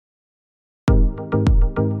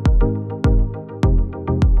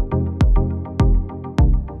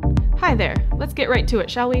Hi there, let's get right to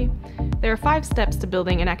it, shall we? There are 5 steps to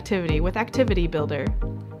building an activity with Activity Builder.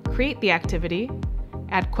 Create the activity,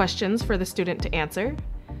 add questions for the student to answer,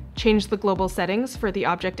 change the global settings for the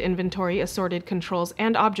object inventory, assorted controls,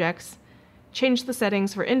 and objects, change the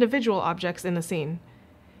settings for individual objects in the scene.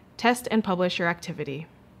 Test and publish your activity.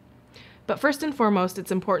 But first and foremost,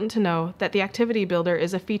 it's important to know that the Activity Builder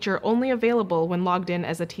is a feature only available when logged in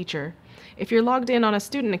as a teacher. If you're logged in on a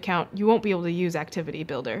student account, you won't be able to use Activity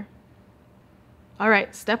Builder.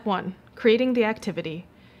 Alright, step 1, creating the activity.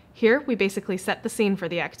 Here, we basically set the scene for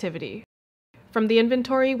the activity. From the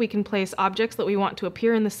inventory, we can place objects that we want to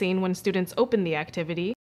appear in the scene when students open the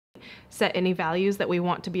activity, set any values that we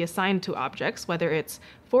want to be assigned to objects, whether it's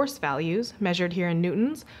force values, measured here in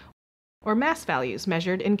newtons, or mass values,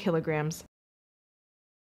 measured in kilograms.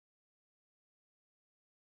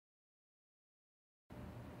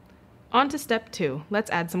 On to step 2,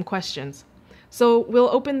 let's add some questions. So we'll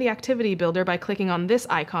open the Activity Builder by clicking on this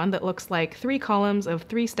icon that looks like 3 columns of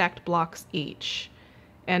 3 stacked blocks each.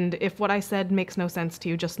 And if what I said makes no sense to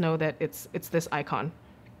you, just know that it's this icon.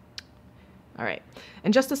 Alright,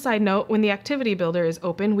 and just a side note, when the Activity Builder is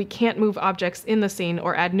open, we can't move objects in the scene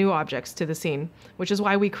or add new objects to the scene, which is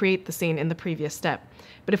why we create the scene in the previous step.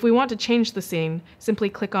 But if we want to change the scene, simply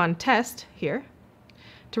click on Test here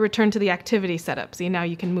to return to the activity setup. See, now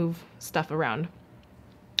you can move stuff around.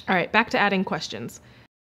 Alright, back to adding questions.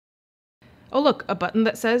 Oh look, a button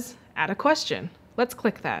that says Add a Question. Let's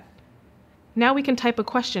click that. Now we can type a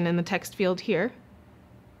question in the text field here.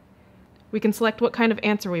 We can select what kind of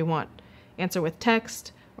answer we want. Answer with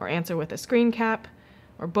text, or answer with a screen cap,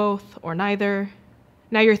 or both, or neither.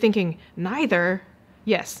 Now you're thinking, neither?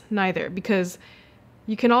 Yes, neither, because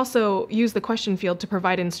you can also use the question field to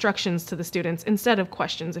provide instructions to the students instead of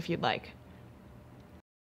questions if you'd like.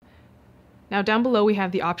 Now down below we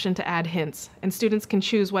have the option to add hints, and students can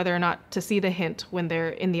choose whether or not to see the hint when they're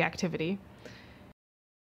in the activity.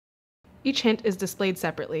 Each hint is displayed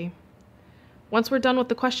separately. Once we're done with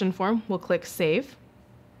the question form, we'll click Save.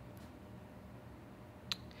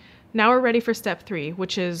 Now we're ready for step 3,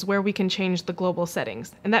 which is where we can change the global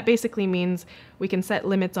settings, and that basically means we can set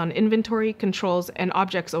limits on inventory, controls, and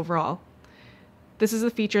objects overall. This is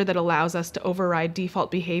a feature that allows us to override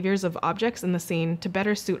default behaviors of objects in the scene to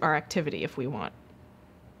better suit our activity if we want.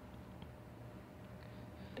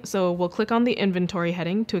 So we'll click on the inventory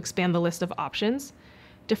heading to expand the list of options.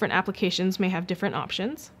 Different applications may have different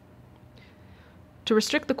options. To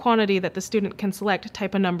restrict the quantity that the student can select,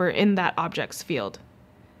 type a number in that object's field.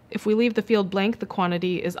 If we leave the field blank, the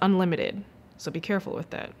quantity is unlimited, so be careful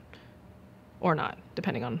with that. Or not,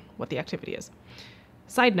 depending on what the activity is.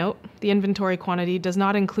 Side note, the inventory quantity does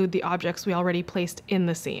not include the objects we already placed in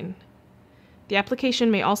the scene. The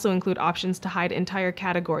application may also include options to hide entire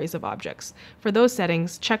categories of objects. For those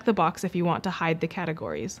settings, check the box if you want to hide the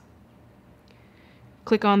categories.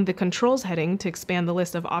 Click on the Controls heading to expand the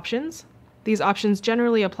list of options. These options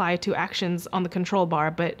generally apply to actions on the control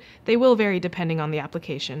bar, but they will vary depending on the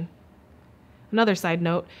application. Another side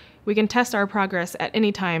note, we can test our progress at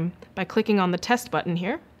any time by clicking on the Test button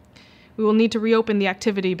here. We will need to reopen the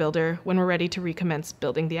Activity Builder when we're ready to recommence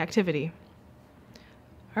building the activity.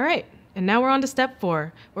 Alright, and now we're on to step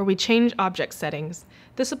 4, where we change object settings.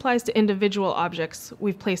 This applies to individual objects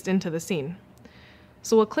we've placed into the scene.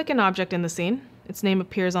 So we'll click an object in the scene. Its name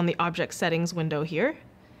appears on the Object Settings window here.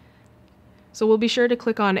 So we'll be sure to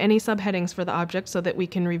click on any subheadings for the object so that we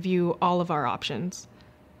can review all of our options.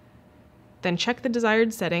 Then check the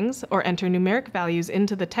desired settings or enter numeric values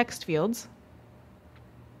into the text fields.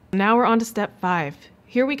 Now we're on to step 5.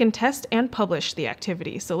 Here we can test and publish the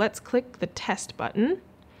activity, so let's click the Test button.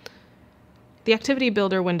 The Activity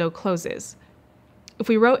Builder window closes. If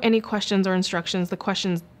we wrote any questions or instructions, the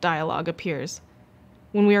questions dialog appears.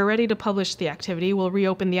 When we are ready to publish the activity, we'll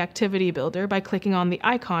reopen the Activity Builder by clicking on the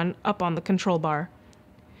icon up on the control bar.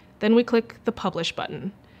 Then we click the Publish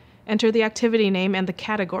button. Enter the activity name and the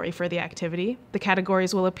category for the activity. The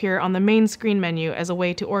categories will appear on the main screen menu as a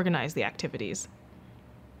way to organize the activities.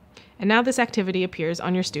 And now this activity appears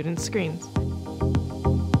on your students' screens.